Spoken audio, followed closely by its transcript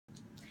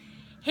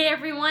Hey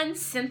everyone,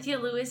 Cynthia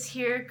Lewis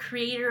here,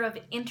 creator of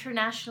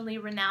internationally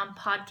renowned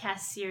podcast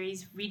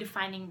series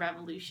Redefining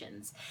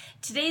Revolutions.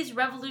 Today's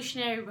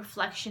revolutionary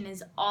reflection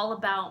is all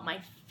about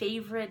my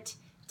favorite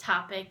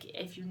topic.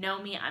 If you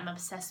know me, I'm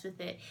obsessed with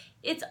it.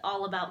 It's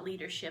all about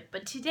leadership,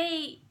 but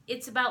today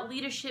it's about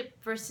leadership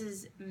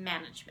versus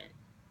management.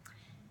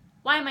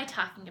 Why am I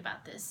talking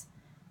about this?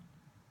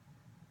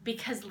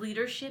 Because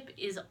leadership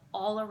is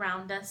all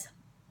around us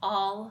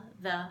all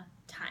the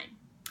time.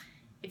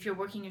 If you're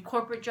working a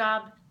corporate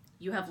job,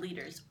 you have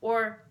leaders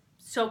or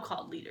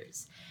so-called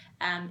leaders.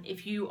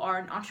 If you are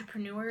an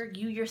entrepreneur,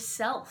 you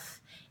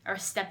yourself are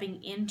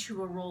stepping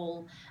into a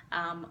role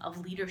of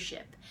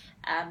leadership.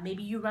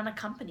 Maybe you run a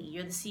company,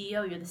 you're the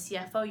CEO, you're the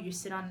CFO, you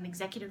sit on an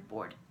executive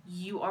board.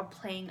 You are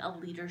playing a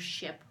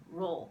leadership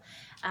role.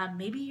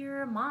 Maybe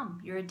you're a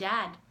mom, you're a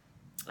dad,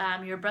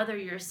 you're a brother,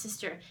 you're a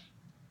sister.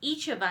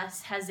 Each of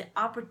us has the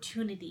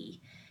opportunity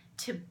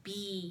to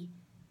be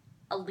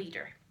a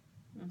leader,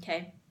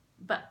 okay?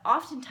 But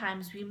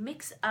oftentimes we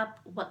mix up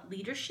what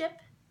leadership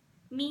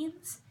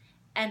means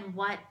and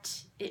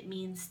what it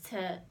means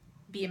to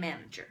be a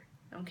manager,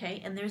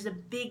 okay? And there's a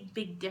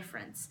big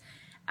difference.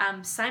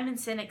 Simon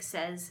Sinek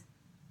says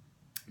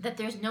that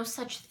there's no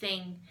such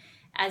thing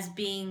as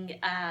being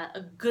a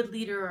good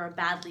leader or a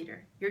bad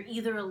leader. You're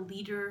either a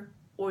leader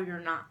or you're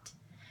not.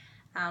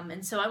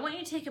 And so I want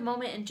you to take a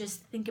moment and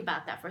just think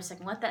about that for a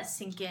second. Let that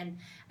sink in.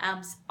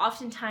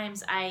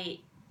 Oftentimes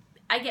I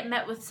get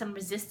met with some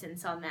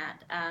resistance on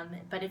that.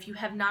 But if you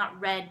have not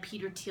read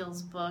Peter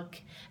Thiel's book,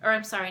 or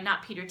I'm sorry,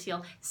 not Peter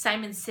Thiel,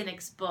 Simon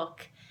Sinek's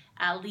book,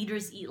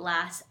 Leaders Eat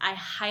Last, I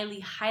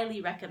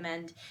highly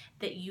recommend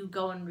that you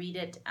go and read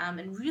it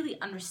and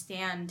really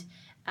understand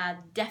the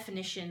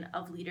definition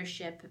of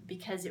leadership,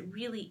 because it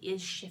really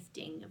is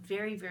shifting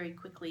very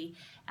quickly,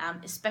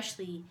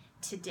 especially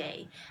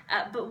today.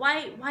 But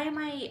why am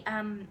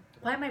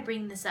I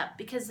bringing this up?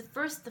 Because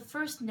the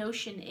first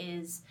notion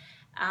is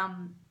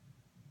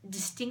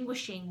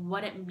distinguishing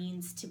what it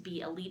means to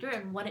be a leader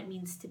and what it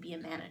means to be a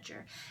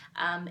manager.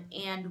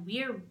 And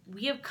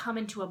we have come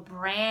into a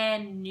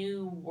brand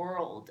new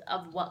world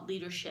of what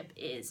leadership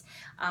is,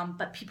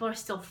 but people are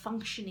still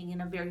functioning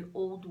in a very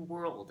old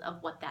world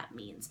of what that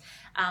means.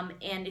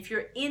 And if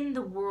you're in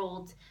the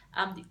world,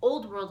 the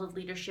old world of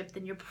leadership,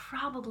 then you're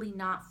probably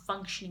not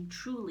functioning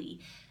truly,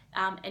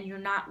 and you're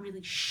not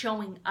really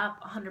showing up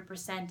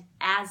 100%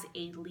 as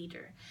a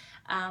leader.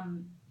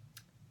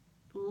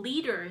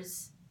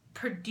 Leaders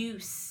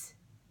produce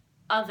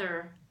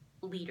other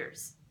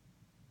leaders,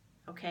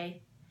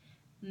 okay?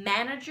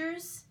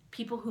 Managers,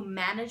 people who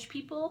manage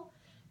people,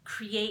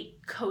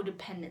 create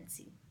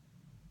codependency,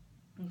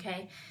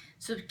 okay?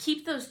 So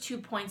keep those 2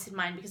 points in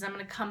mind, because I'm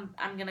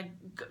gonna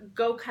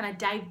go kind of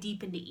dive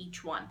deep into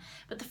each one.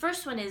 But the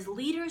first one is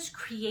leaders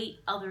create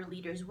other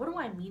leaders. What do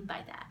I mean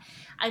by that?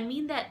 I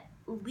mean that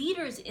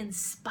leaders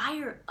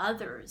inspire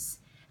others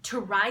to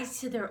rise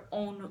to their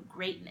own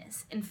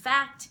greatness. In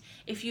fact,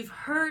 if you've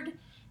heard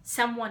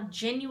someone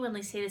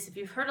genuinely say this, if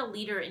you've heard a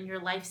leader in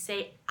your life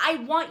say, I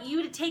want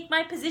you to take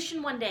my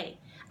position one day,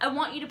 I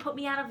want you to put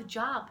me out of a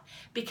job,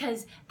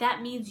 because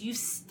that means you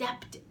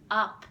stepped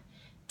up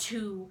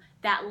to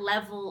that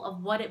level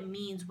of what it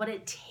means, what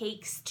it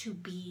takes to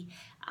be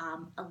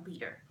a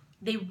leader.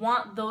 They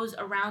want those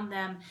around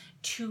them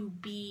to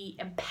be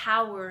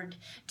empowered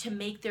to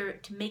make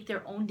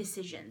their own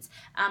decisions,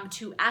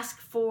 to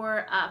ask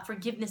for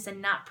forgiveness and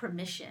not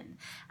permission.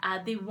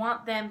 They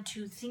want them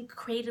to think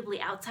creatively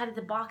outside of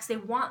the box. They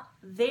want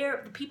the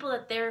people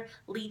that they're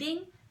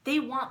leading, they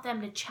want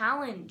them to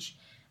challenge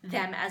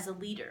them as a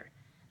leader,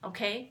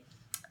 okay?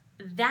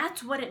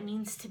 That's what it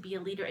means to be a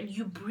leader, and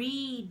you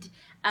breed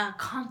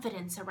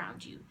confidence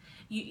around you.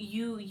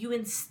 You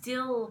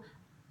instill.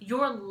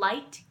 Your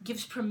light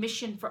gives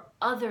permission for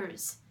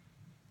others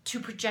to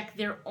project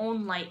their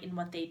own light in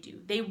what they do.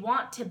 They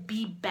want to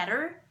be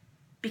better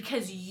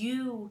because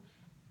you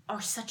are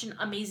such an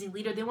amazing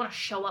leader. They want to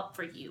show up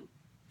for you.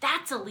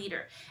 That's a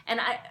leader. And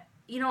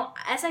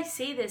as I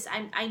say this,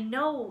 I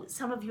know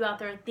some of you out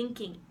there are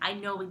thinking, I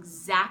know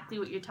exactly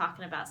what you're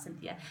talking about,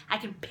 Cynthia. I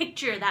can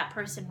picture that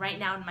person right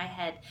now in my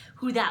head,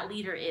 who that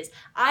leader is.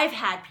 I've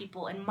had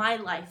people in my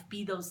life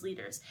be those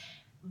leaders,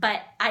 but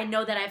I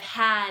know that I've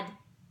had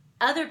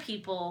other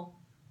people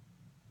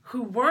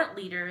who weren't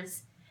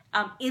leaders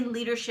in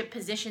leadership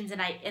positions,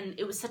 and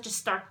it was such a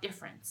stark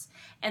difference.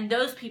 And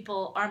those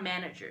people are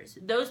managers.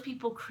 Those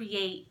people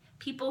create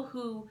people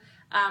who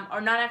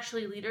are not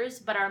actually leaders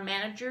but are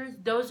managers.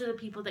 Those are the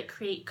people that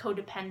create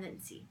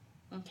codependency,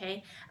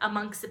 okay,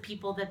 amongst the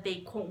people that they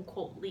quote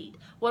unquote lead.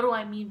 What do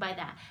I mean by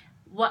that?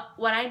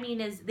 What I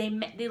mean is they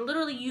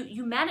literally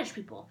you manage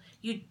people.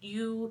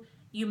 You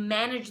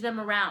manage them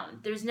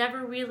around. There's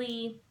never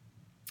really,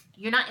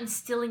 you're not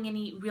instilling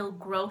any real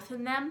growth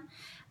in them.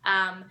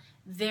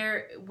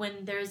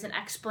 When there's an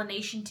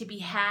explanation to be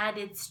had,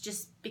 it's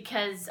just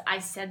because I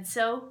said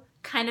so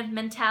kind of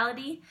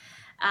mentality.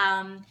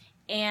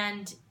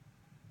 And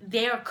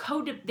they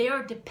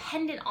are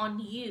dependent on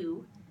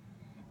you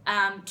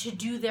to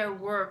do their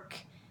work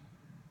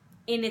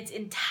in its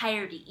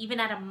entirety, even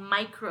at a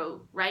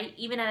micro, right?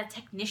 Even at a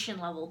technician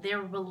level,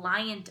 they're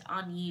reliant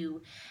on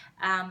you,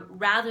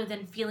 rather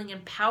than feeling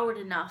empowered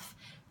enough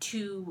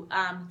to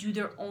do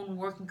their own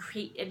work and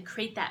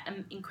create that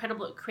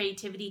incredible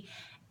creativity.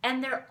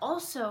 And they're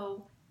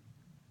also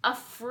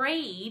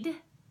afraid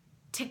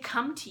to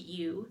come to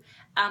you,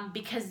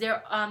 because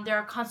there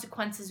are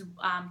consequences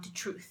to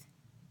truth.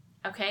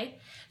 Okay,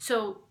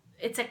 so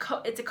it's a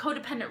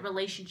codependent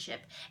relationship,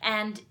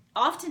 and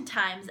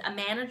oftentimes a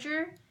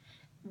manager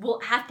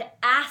will have to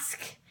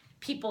ask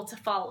people to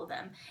follow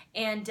them.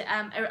 And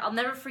I'll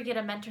never forget,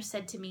 a mentor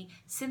said to me,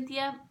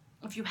 Cynthia,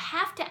 if you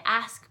have to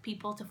ask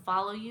people to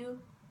follow you,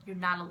 you're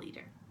not a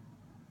leader.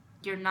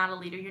 You're not a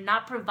leader. You're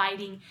not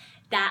providing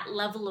that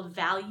level of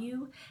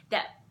value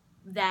that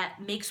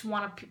makes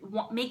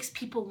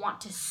people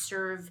want to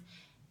serve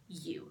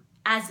you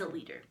as a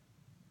leader.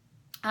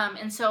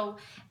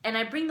 And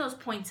I bring those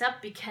points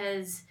up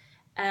because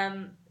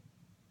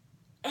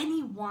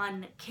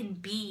anyone can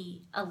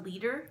be a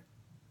leader.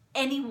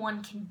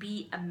 Anyone can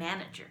be a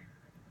manager,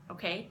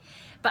 okay?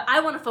 But I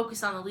want to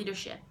focus on the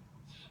leadership.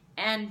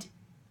 And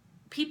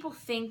people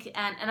think,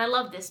 and I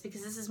love this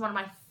because this is one of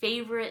my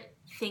favorite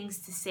things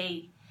to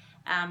say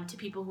to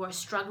people who are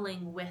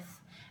struggling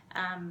with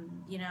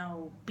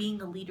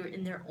being a leader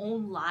in their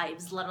own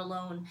lives, let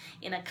alone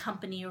in a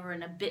company or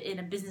in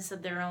a business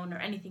of their own or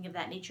anything of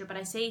that nature. But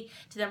I say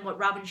to them what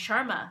Robin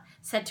Sharma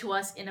said to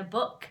us in a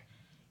book: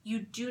 you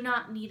do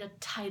not need a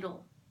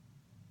title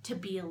to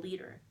be a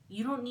leader.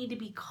 You don't need to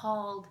be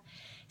called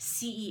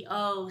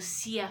CEO,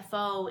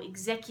 CFO,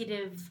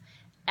 executive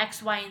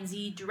X, Y, and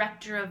Z,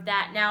 director of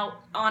that. Now,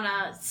 on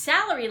a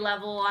salary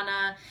level, on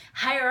a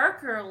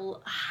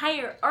hierarchical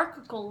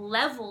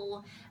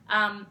level,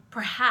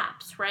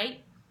 perhaps,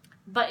 right?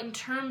 But in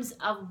terms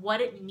of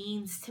what it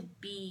means to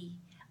be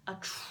a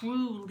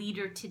true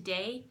leader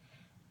today,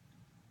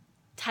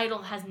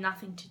 title has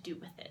nothing to do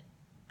with it,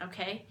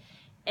 okay?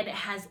 And it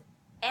has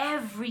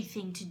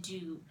everything to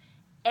do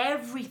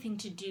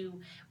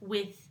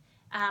with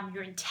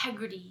your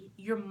integrity,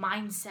 your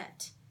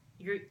mindset,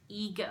 your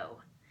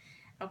ego.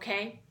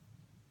 Okay,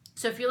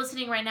 so if you're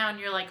listening right now and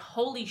you're like,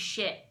 holy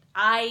shit,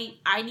 I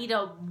need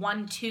a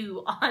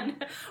 1-2 on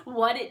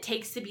what it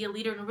takes to be a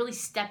leader and really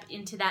step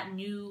into that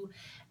new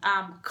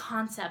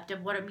concept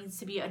of what it means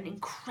to be an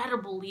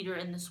incredible leader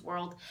in this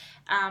world.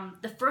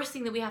 The first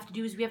thing that we have to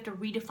do is we have to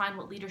redefine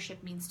what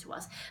leadership means to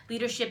us.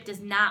 Leadership does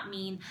not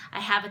mean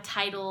I have a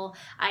title,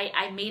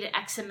 I made an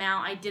X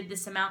amount, I did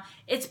this amount.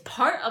 It's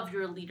part of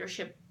your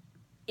leadership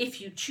if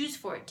you choose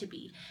for it to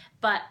be.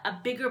 But a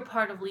bigger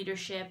part of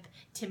leadership,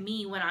 to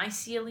me, when I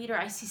see a leader,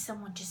 I see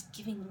someone just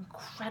giving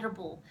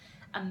incredible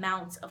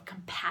amounts of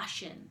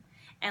compassion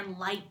and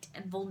light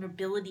and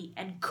vulnerability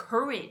and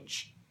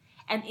courage.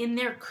 And in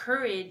their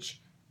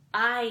courage,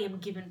 I am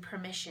given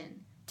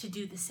permission to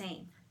do the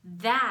same.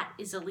 That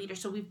is a leader.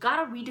 So we've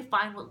got to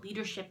redefine what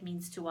leadership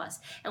means to us.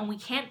 And we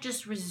can't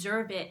just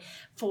reserve it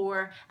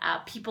for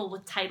people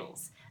with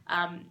titles,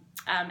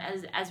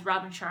 as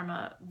Robin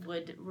Sharma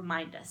would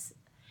remind us.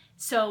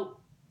 So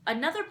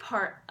another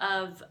part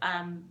of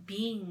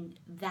being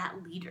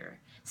that leader,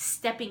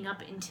 stepping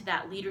up into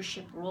that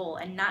leadership role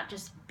and not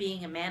just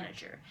being a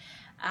manager,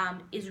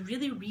 is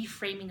really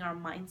reframing our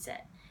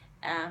mindset.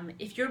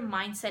 If your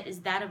mindset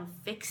is that of a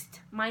fixed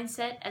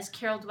mindset, as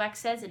Carol Dweck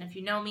says, and if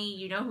you know me,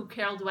 you know who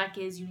Carol Dweck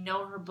is, you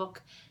know her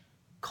book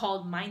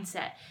called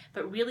Mindset,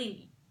 but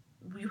really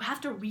you have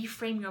to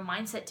reframe your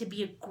mindset to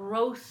be a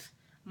growth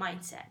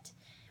mindset.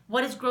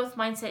 What does growth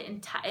mindset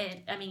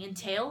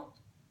entail?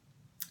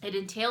 It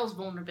entails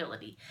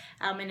vulnerability.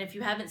 And if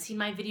you haven't seen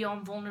my video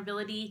on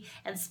vulnerability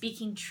and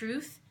speaking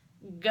truth,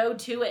 go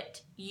to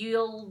it.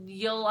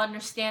 You'll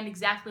understand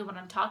exactly what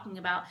I'm talking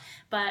about.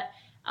 But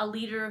a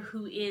leader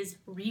who is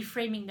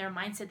reframing their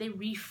mindset, they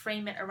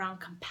reframe it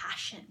around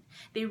compassion.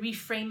 They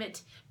reframe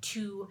it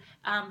to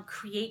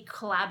create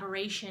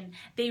collaboration.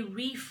 They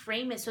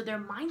reframe it so their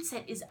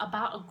mindset is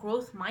about a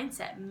growth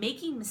mindset,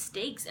 making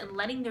mistakes and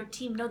letting their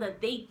team know that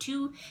they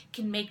too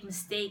can make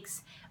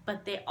mistakes,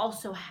 but they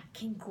also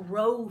can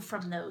grow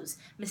from those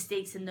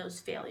mistakes and those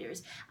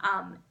failures.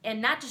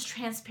 And not just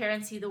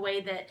transparency the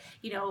way that,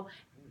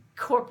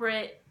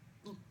 corporate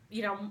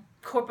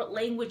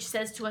language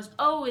says to us,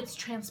 oh, it's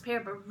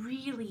transparent, but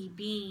really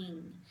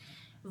being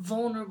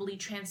vulnerably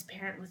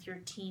transparent with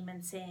your team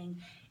and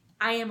saying,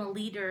 I am a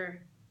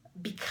leader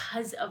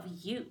because of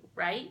you,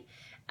 right?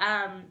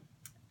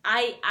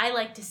 I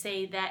like to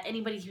say that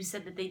anybody who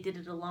said that they did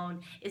it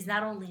alone is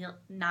not only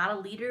not a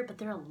leader, but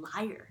they're a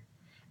liar.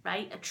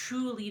 Right? A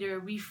true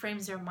leader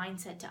reframes their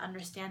mindset to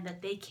understand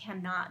that they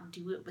cannot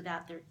do it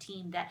without their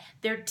team, that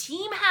their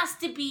team has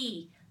to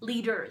be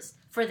leaders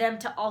for them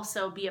to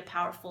also be a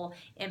powerful,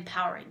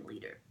 empowering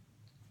leader.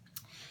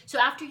 So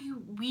after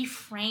you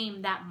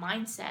reframe that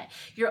mindset,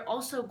 you're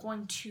also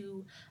going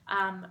to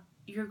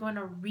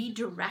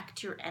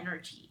redirect your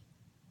energy.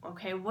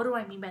 Okay, what do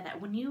I mean by that?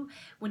 When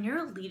you're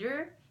a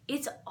leader,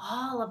 it's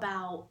all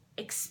about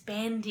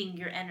expanding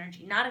your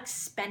energy, not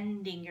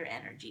expending your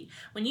energy.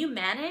 When you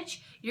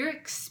manage, you're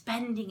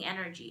expending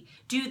energy.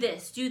 Do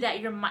this, do that.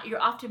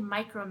 You're often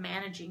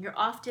micromanaging. You're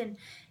often,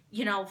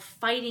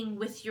 fighting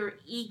with your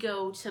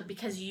ego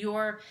because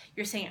you're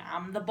saying,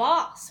 I'm the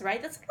boss,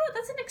 right? That's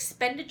an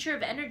expenditure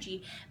of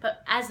energy.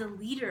 But as a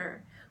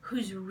leader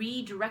who's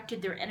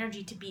redirected their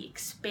energy to be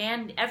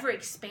ever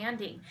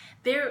expanding,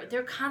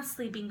 they're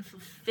constantly being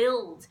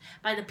fulfilled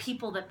by the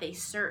people that they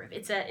serve.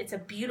 It's a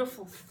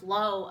beautiful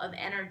flow of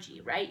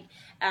energy, right?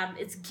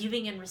 It's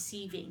giving and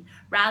receiving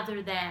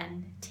rather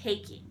than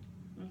taking.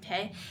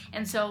 Okay,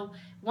 and so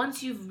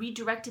once you've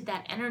redirected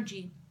that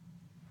energy,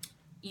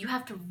 you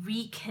have to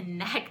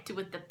reconnect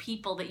with the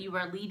people that you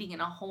are leading in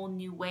a whole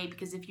new way.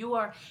 Because if you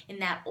are in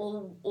that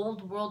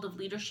old world of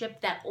leadership,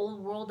 that old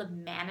world of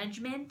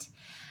management,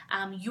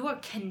 you are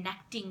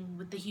connecting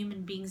with the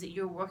human beings that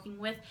you're working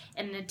with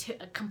in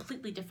a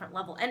completely different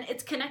level. And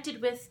it's connected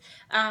with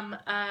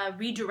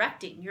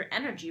redirecting your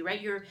energy,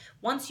 right?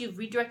 Once you've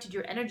redirected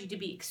your energy to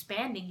be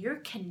expanding, you're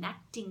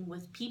connecting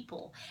with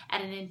people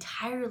at an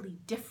entirely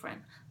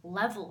different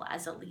level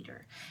as a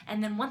leader.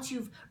 And then once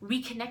you've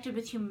reconnected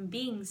with human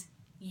beings,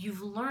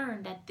 you've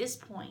learned at this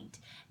point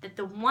that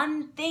the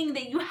one thing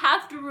that you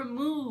have to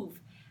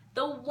remove,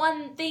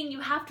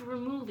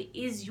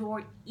 is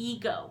your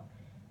ego.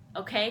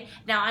 Okay?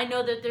 Now, I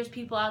know that there's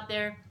people out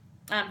there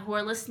who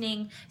are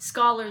listening,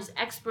 scholars,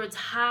 experts,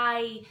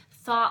 high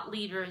thought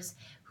leaders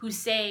who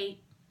say,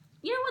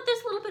 you know what,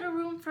 there's a little bit of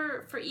room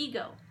for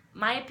ego.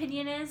 My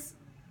opinion is,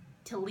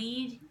 to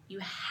lead, you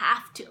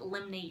have to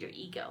eliminate your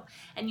ego,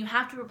 and you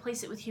have to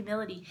replace it with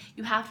humility.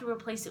 You have to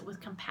replace it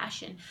with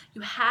compassion.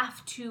 You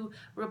have to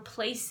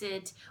replace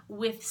it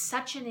with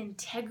such an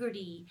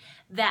integrity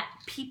that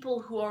people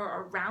who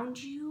are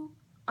around you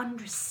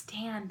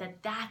understand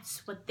that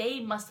that's what they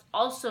must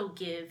also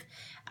give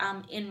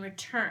in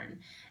return.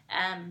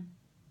 And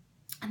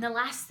the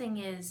last thing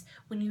is,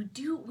 when you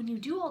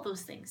do all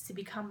those things to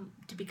become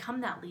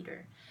that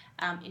leader,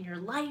 in your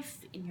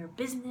life, in your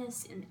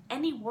business, in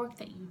any work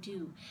that you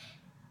do,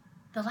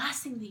 the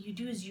last thing that you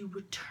do is you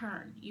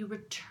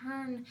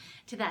return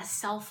to that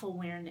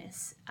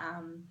self-awareness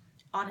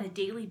on a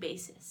daily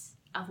basis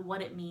of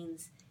what it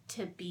means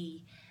to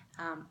be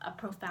a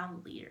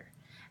profound leader.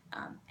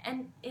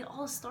 And it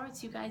all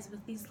starts, you guys,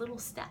 with these little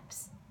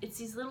steps. It's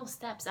these little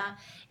steps.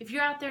 If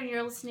you're out there and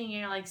you're listening and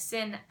you're like,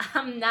 Sin,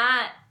 I'm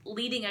not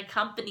leading a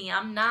company.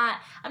 I'm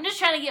just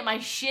trying to get my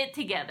shit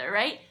together,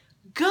 right?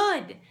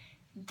 Good.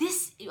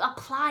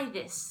 Apply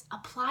this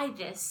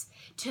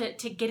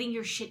to getting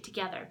your shit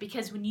together.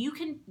 Because when you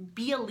can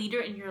be a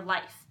leader in your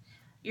life,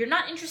 you're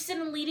not interested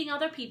in leading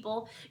other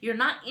people. You're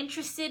not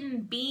interested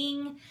in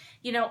being,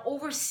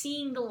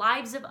 overseeing the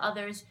lives of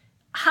others.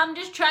 I'm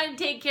just trying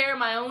to take care of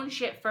my own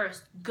shit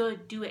first.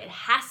 Good, do it. It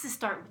has to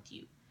start with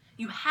you.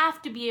 You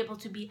have to be able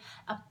to be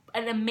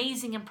an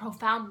amazing and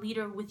profound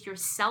leader with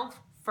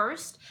yourself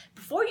first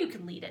before you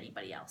can lead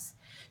anybody else.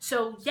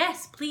 So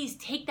yes, please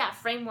take that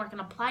framework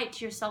and apply it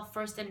to yourself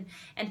first, and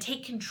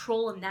take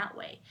control in that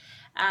way.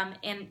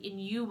 And in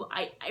you,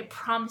 I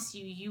promise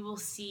you will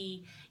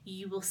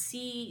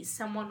see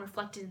someone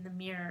reflected in the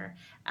mirror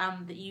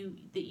that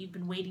you've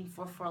been waiting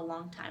for a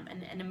long time,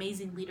 and an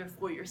amazing leader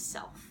for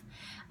yourself.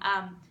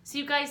 So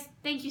you guys,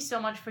 thank you so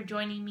much for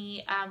joining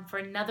me for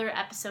another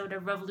episode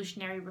of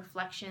Revolutionary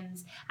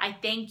Reflections. I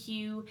thank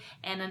you,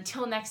 and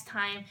until next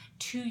time,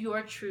 to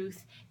your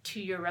truth, to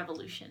your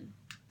revolution.